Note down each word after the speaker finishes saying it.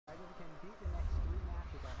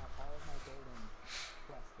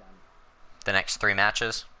the next 3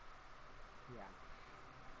 matches. Yeah.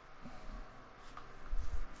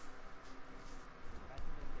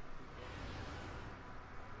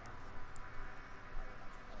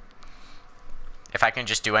 If I can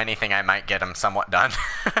just do anything, I might get them somewhat done.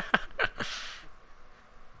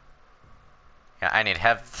 Yeah, I need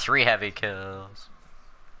 3 heavy kills.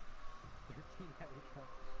 13 heavy kills.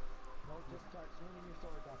 Don't just start swinging your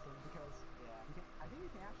sword, Dustin, because I think you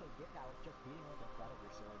can actually get that with just beating with the butt of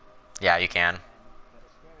your sword. Yeah, you can. But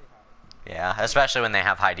it's very hard. Yeah, especially when they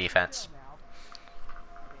have high defense. Now,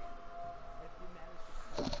 okay, if you manage to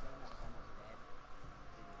kill a thing that's almost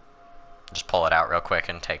dead, Just pull it out real quick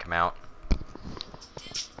and take them out.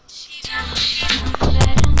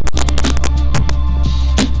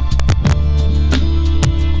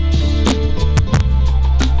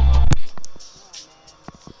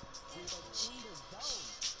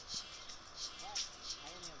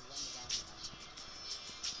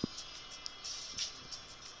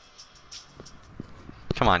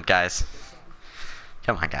 Come on, guys.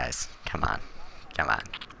 Come on, guys. Come on. Come on.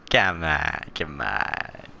 Come on. Come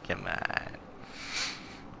on. Come on.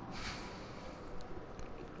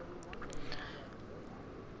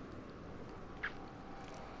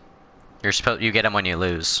 You get them when you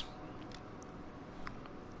lose.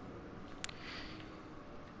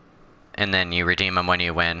 And then you redeem them when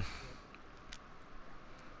you win.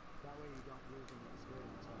 that way you don't lose any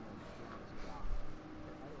experience from the rounds you got.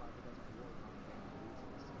 Otherwise, it doesn't work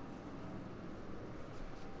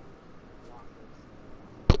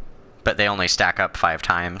on losses. But they only stack up 5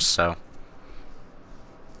 times, so.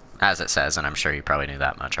 As it says, and I'm sure you probably knew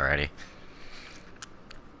that much already.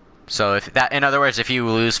 So if that, in other words, if you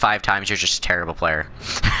lose 5 times, you're just a terrible player.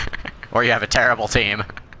 Or you have a terrible team.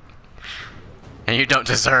 And you don't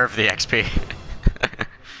deserve the XP.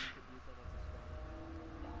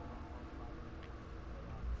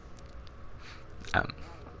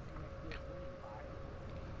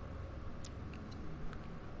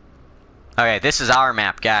 Okay, this is our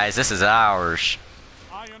map, guys. This is ours.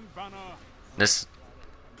 Iron Banner. This.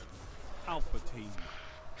 Alpha Team.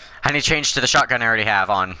 I need to change to the shotgun I already have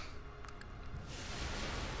on.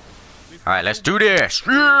 Alright, let's do this!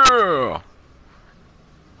 Yeah!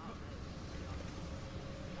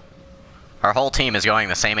 Our whole team is going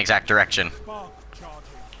the same exact direction. Spark charging.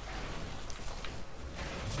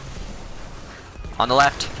 On the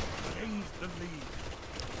left. Gains the lead.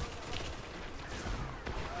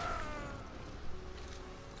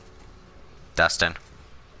 Dustin.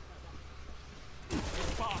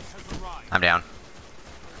 Spark has arrived. I'm down.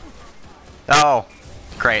 Oh!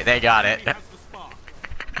 Great, they got it. Enemy has the spark.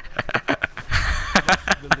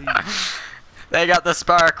 The lead. They got the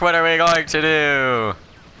spark, what are we going to do?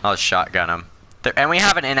 I'll shotgun them. And we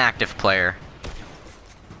have an inactive player.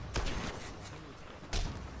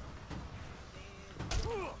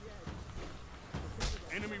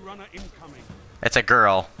 Enemy runner incoming. It's a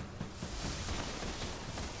girl.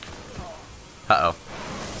 Uh-oh.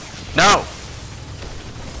 No!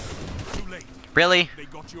 Too late. Really? They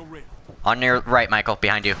got your rift. On your right, Michael.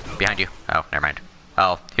 Behind you. Behind you. Oh, never mind.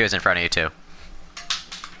 Oh, he was in front of you, too.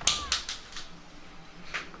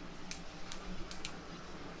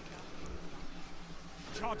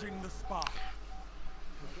 Charging the spark.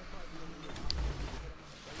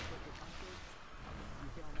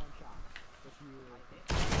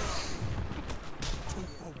 Two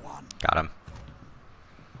for one. Got him.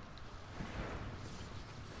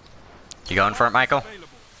 You going for it, Michael? Available.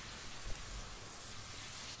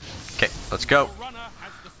 Okay, let's go. Your runner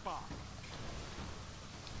has the spark.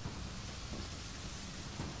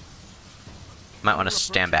 Might want to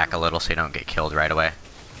stand back a little so you don't get killed right away.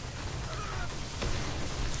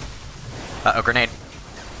 Uh-oh, grenade.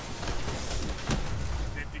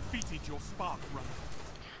 They've defeated your spark runner.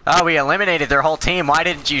 Oh, we eliminated their whole team. Why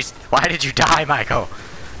did you die, Michael?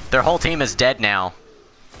 Their whole team is dead now.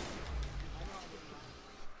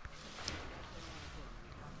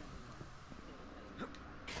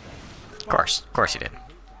 Of course you did.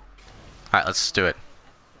 Alright, let's do it.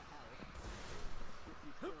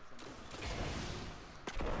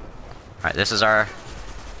 Alright, this is our...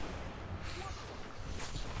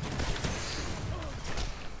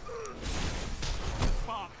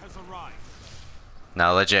 Spark has arrived.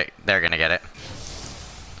 No, legit, they're gonna get it.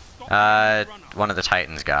 Stop the runner. One of the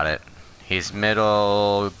Titans got it. He's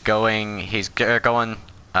middle, he's going,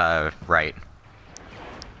 right.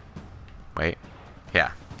 Wait.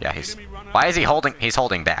 Yeah, he's... Why is he holding... He's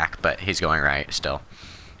holding back, but he's going right still.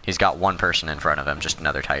 He's got one person in front of him, just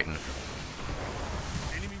another Titan.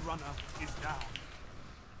 Enemy runner is down.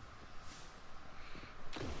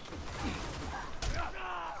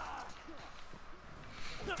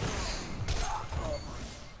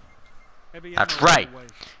 Heavy That's ammo on right. the way.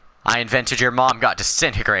 I invented your mom got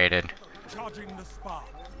disintegrated. Charging the spark.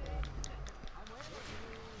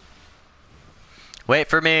 Wait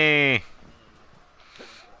for me.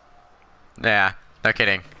 Yeah, no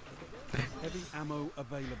kidding. Heavy ammo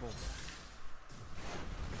available.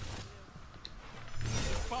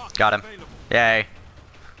 Spark Got is him. available. Yay.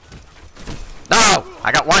 No!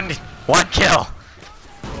 I got one kill.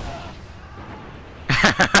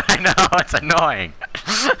 I know, it's annoying.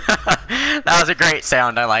 That was a great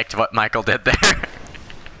sound. I liked what Michael did there.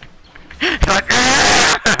 Like,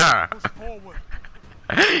 Push forward.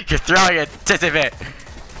 you're throwing a tizzy bit.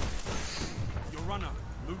 Your runner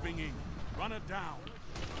moving in. Runner down.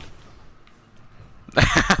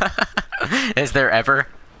 Is there ever?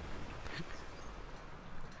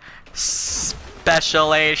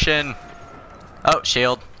 Specialation. Oh,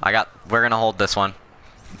 shield. We're gonna hold this one.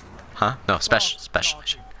 Huh? No,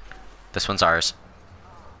 specialation. This one's ours.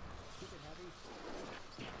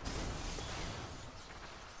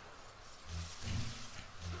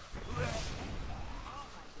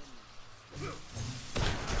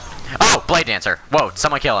 Oh, Blade Dancer. Whoa,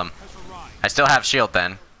 someone kill him. Has arrived. I still have shield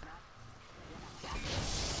then.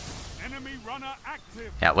 Enemy runner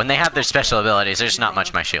active. Yeah, when they have their special abilities, there's not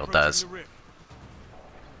much my shield does. Approaching the rift.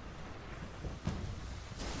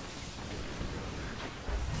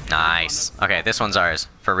 Nice. Okay, this one's ours.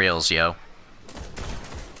 For reals, yo.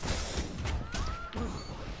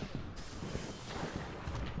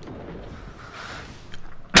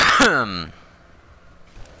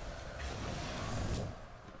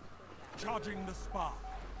 Charging the spark.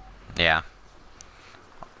 Yeah.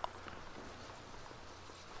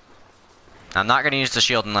 I'm not going to use the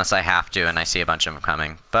shield unless I have to and I see a bunch of them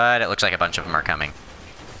coming. But it looks like a bunch of them are coming.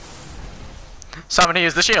 So I'm going to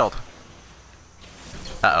use the shield.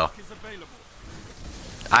 Uh-oh. Is available.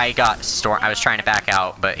 I was trying to back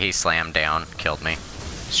out, but he slammed down. Killed me.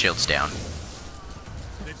 Shield's down.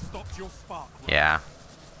 They've stopped your spark. Yeah.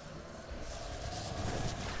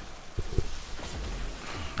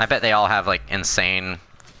 I bet they all have, like, insane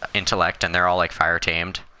intellect and they're all, like, fire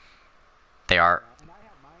tamed. They are. And I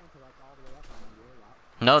have my intellect all the way up on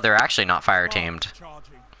the No, they're actually not fire tamed.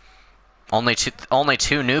 Charging. Only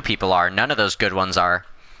two new people are. None of those good ones are.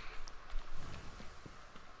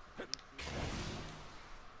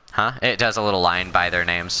 Huh? It does a little line by their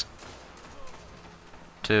names.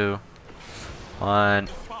 2, 1.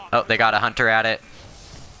 Oh, they got a hunter at it.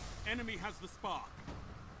 Enemy has the spark.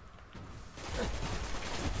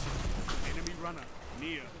 Enemy runner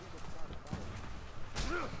near.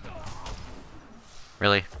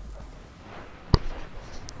 Really?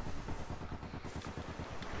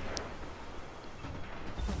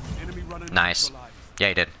 Enemy runner Nice. neutralized. Yeah,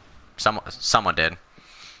 he did. Someone did.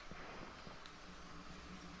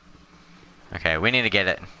 Okay, we need to get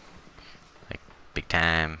it. Like, big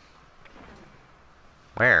time.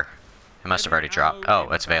 Where? It must have already dropped. Oh,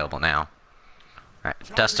 it's available now. Alright,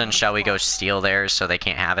 Dustin, shall we go steal theirs so they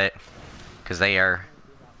can't have it? Because they are...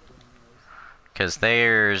 Because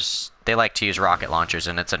they like to use rocket launchers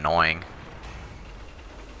and it's annoying.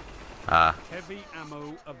 Heavy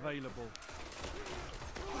ammo available.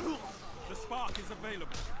 The spark is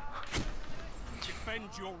available. Defend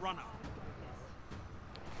your runner.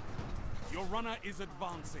 Your runner is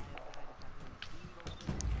advancing.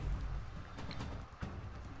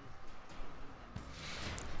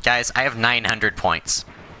 Guys, I have 900 points.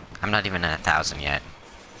 I'm not even at 1,000 yet.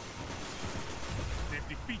 They've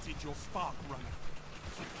defeated your spark runner.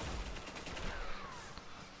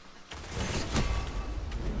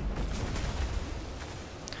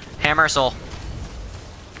 Hammersel.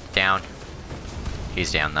 Down.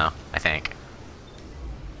 He's down though, I think.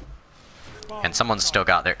 And someone's still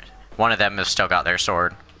got their... One of them has still got their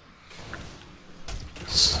sword.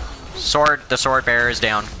 The sword bearer is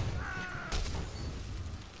down.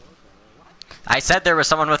 I said there was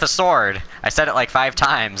someone with a sword. I said it like 5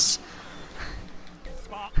 times.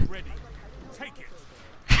 Spark ready. Take it.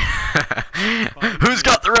 Who's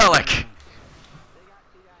got the relic?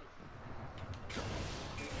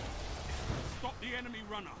 Stop the enemy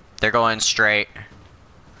runner. They're going straight.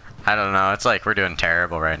 I don't know. It's like we're doing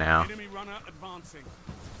terrible right now. Enemy runner advancing.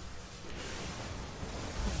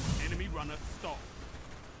 Enemy runner stop.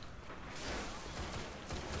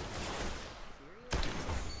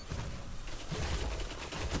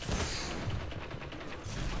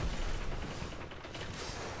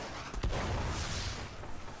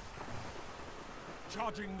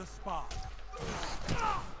 Charging the spark.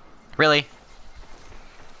 Really?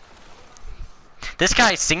 This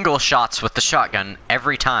guy single shots with the shotgun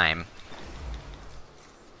every time.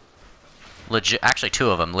 Actually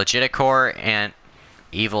 2 of them. Legiticore and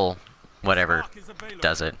Evil whatever Spark is available.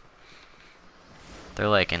 does it. They're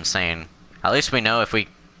like insane. At least we know if we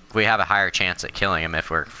have a higher chance at killing him if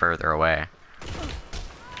we're further away.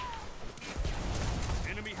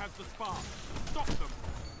 Enemy has the spark. Stop them.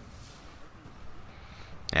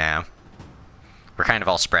 Yeah. We're kind of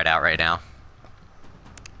all spread out right now.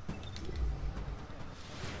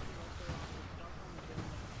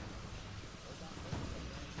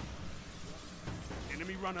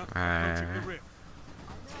 Enemy runner approaching the rift.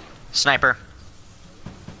 Sniper.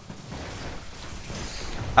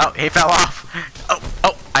 Oh, he fell off.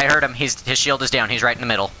 Oh, I heard him. His shield is down. He's right in the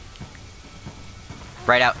middle.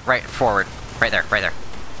 Right forward. Right there.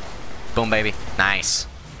 Boom, baby. Nice.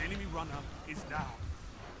 Enemy runner is down.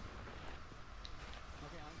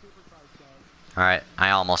 Alright,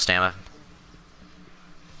 I almost am.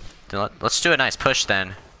 Let's do a nice push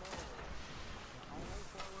then.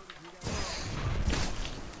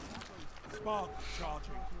 Spark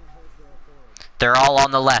charging. They're all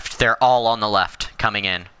on the left. They're all on the left. Coming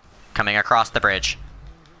in. Coming across the bridge.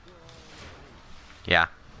 Yeah.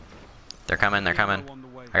 They're coming. On the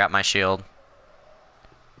way. I got my shield.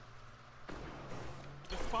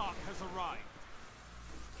 The spark has arrived.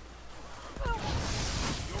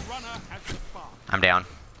 Your runner has the spark. I'm down.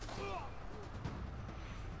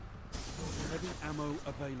 Heavy ammo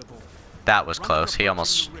available. That was close. He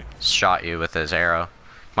almost shot you with his arrow.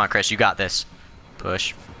 Come on, Chris. You got this.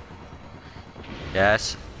 Push.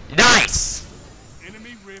 Yes. Nice!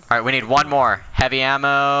 Enemy rift. Alright, we need one more. Heavy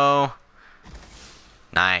ammo.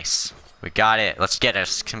 Nice. We got it. Let's get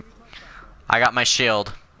us. I got my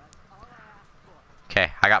shield.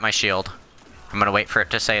 Okay, I got my shield. I'm gonna wait for it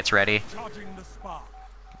to say it's ready. Charging the spark.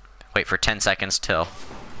 Wait for 10 seconds till.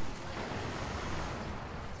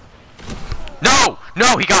 No!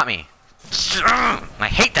 No, he got me! I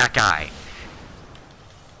hate that guy!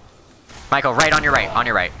 Michael, right on your right. On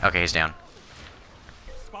your right. Okay, he's down.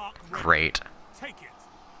 Spark ready. Great. Take it.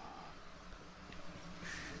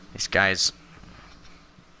 These guys.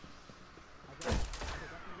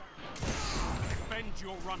 Defend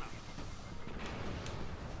your runner.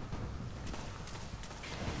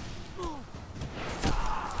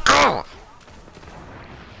 Go!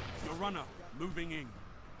 Your runner moving in.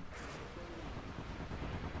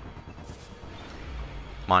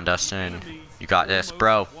 Come on, Dustin. You got this,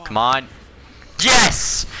 bro. Come on.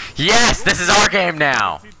 Yes! Yes! This is our game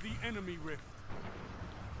now! This is the enemy rift.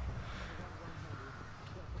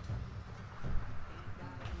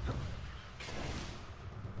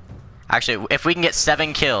 Actually, if we can get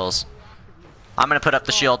 7 kills, I'm gonna put up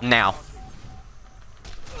the shield now.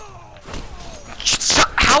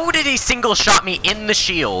 How did he single shot me in the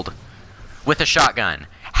shield with a shotgun?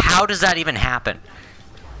 How does that even happen?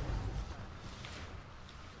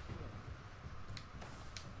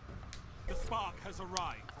 The spark has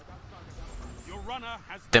arrived. Your runner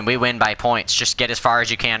has. Then we win by points. Just get as far as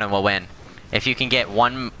you can and we'll win. If you can get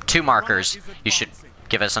 2 markers, you should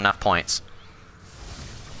give us enough points.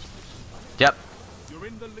 Yep. You're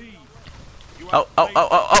in the lead. You Oh.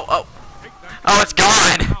 Take that Oh, it's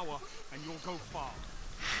gone! power and you'll go far.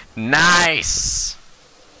 Nice!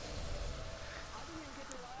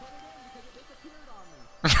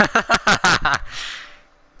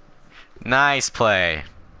 Nice play.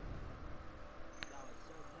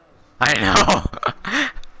 I know.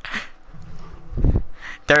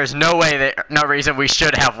 There's no way no reason we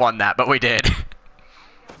should have won that, but we did.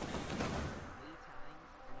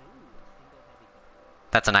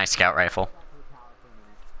 That's a nice scout rifle.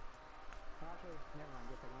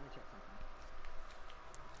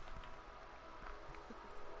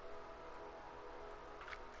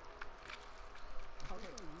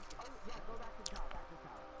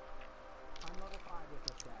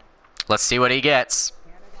 Let's see what he gets.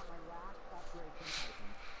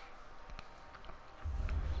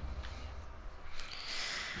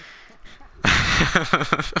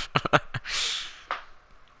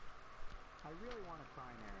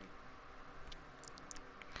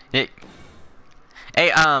 Hey,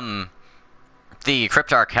 the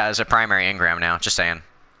Cryptarch has a primary engram now, just saying.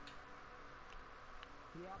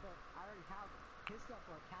 Yeah, but I already have his stuff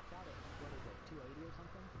like capped out at what is it, 280 or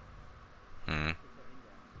something? Hmm.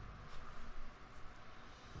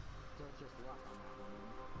 So it's just luck on that one.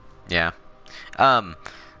 Yeah. I'm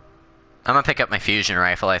gonna pick up my fusion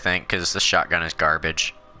rifle, I think, because the shotgun is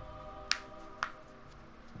garbage.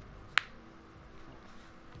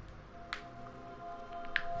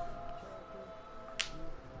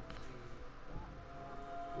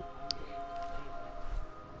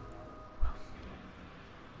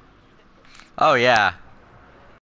 Oh yeah,